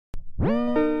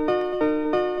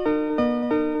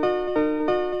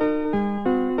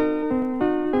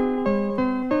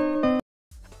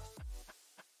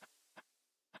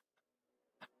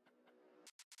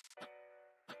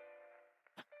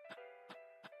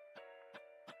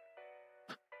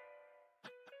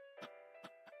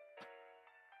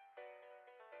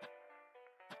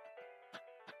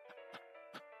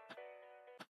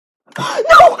No!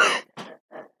 Oh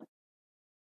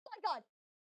my god!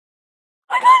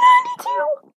 I got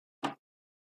 92!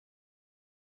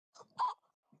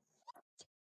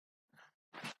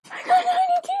 I got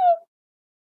 92!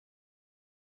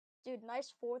 Dude,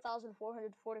 nice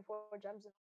 4,444 gems.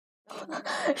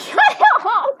 Shut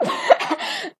up!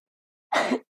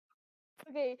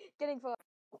 Okay, getting far.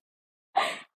 My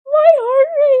heart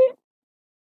rate!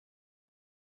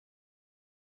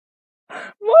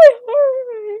 My heart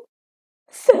rate!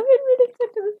 7 minutes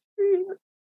into the stream.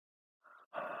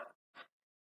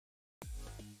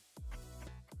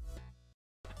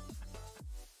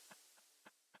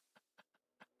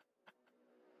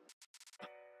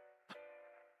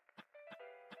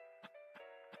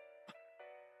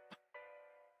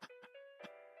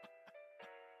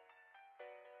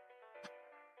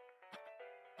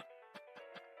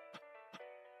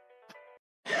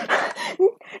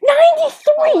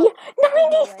 '93!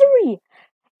 '93!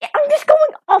 I'm just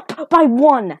going up by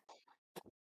 1.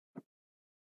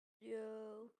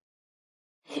 Yo.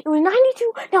 It was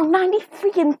 92, now 90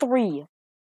 freaking 3.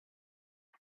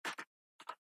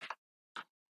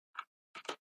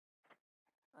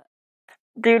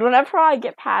 Dude, whenever I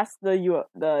get past the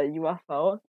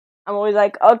UFO, I'm always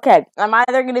like, okay, I'm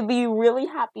either gonna be really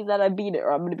happy that I beat it,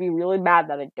 or I'm gonna be really mad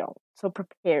that I don't. So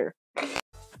prepare.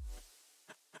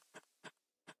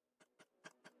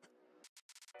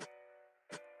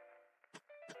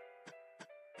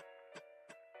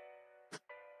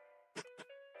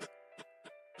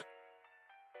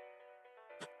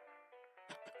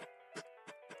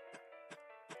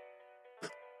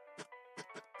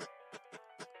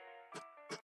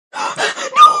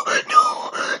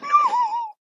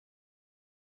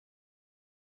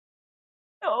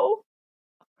 No,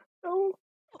 no,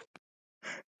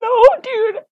 no,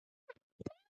 dude.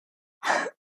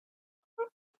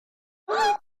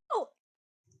 Oh!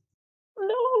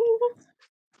 No,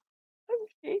 I'm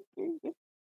shaking.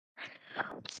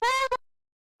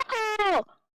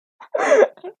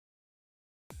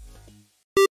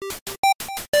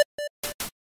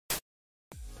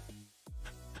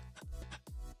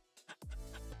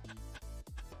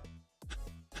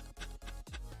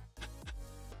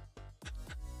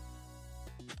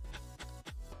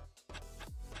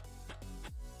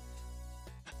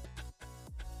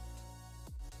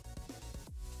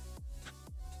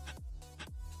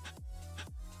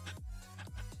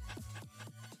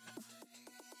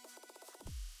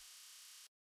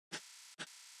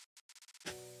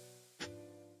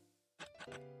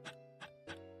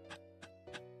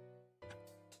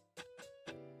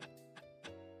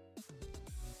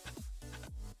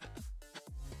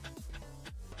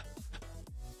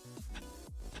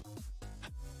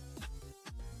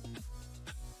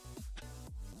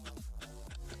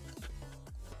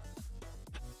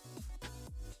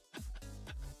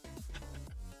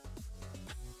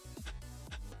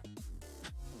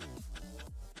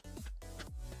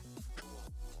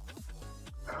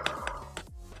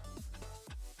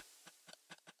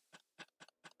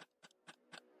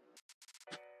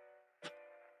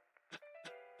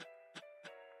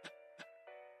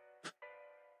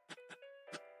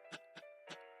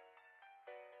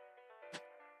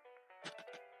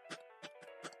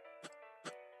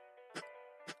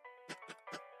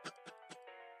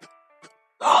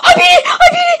 I beat it! I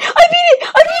beat it! I beat it!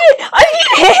 I beat it! I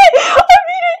beat it! I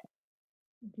beat it!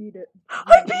 Beat it.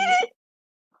 I beat it!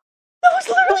 That was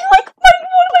literally like one of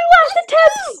my last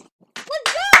attempts! Let's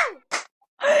go!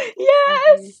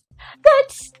 Yes!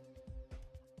 That's...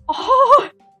 Oh!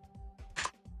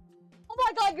 Oh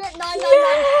my god, you're at 999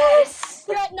 Yes! stars!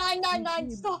 You're at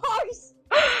 999 stars!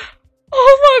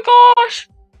 Oh my gosh!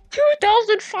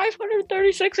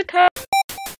 2,536 attempts!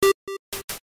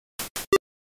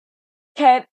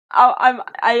 Okay,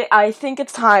 I think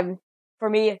it's time for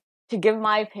me to give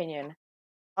my opinion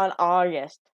on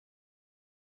August.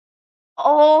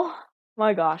 Oh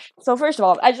my gosh. So first of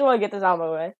all, I just want to get this out of my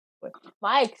way.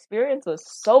 My experience was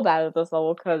so bad at this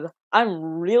level because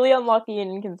I'm really unlucky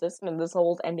and inconsistent, and this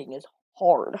level's ending is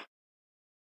hard.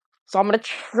 So I'm gonna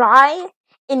try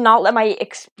and not let my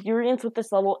experience with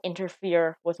this level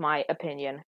interfere with my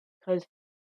opinion. Because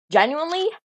genuinely,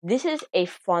 this is a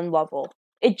fun level.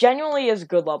 It genuinely is a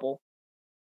good level.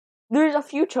 There's a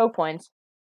few choke points.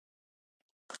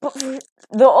 But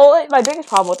my biggest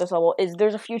problem with this level is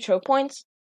there's a few choke points,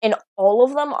 and all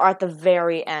of them are at the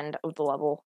very end of the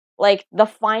level. Like, the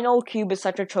final cube is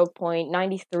such a choke point,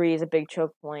 93 is a big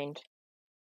choke point.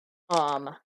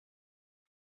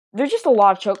 There's just a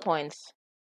lot of choke points.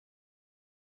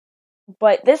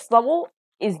 But this level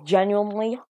is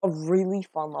genuinely a really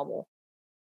fun level.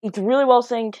 It's really well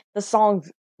synced, the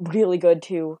song's really good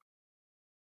too.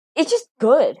 it's just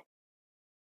good.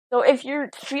 So if you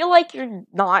feel like you're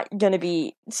not gonna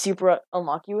be super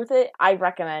unlucky with it, I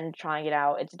recommend trying it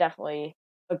out. It's definitely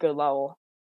a good level.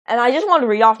 And I just want to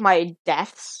read off my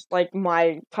deaths, like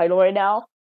my title right now,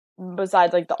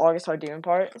 besides like the August Hardoon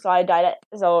part. So I died at,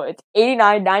 so it's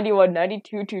 89, 91,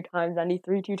 92 two times,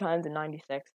 93 two times, and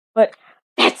 96. But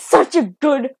that's such a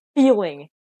good feeling.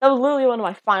 That was literally one of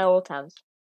my final attempts.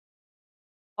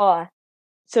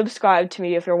 Subscribe to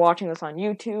me if you're watching this on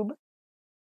YouTube.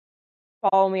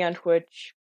 Follow me on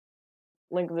Twitch.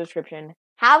 Link in the description.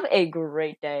 Have a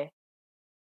great day.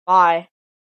 Bye.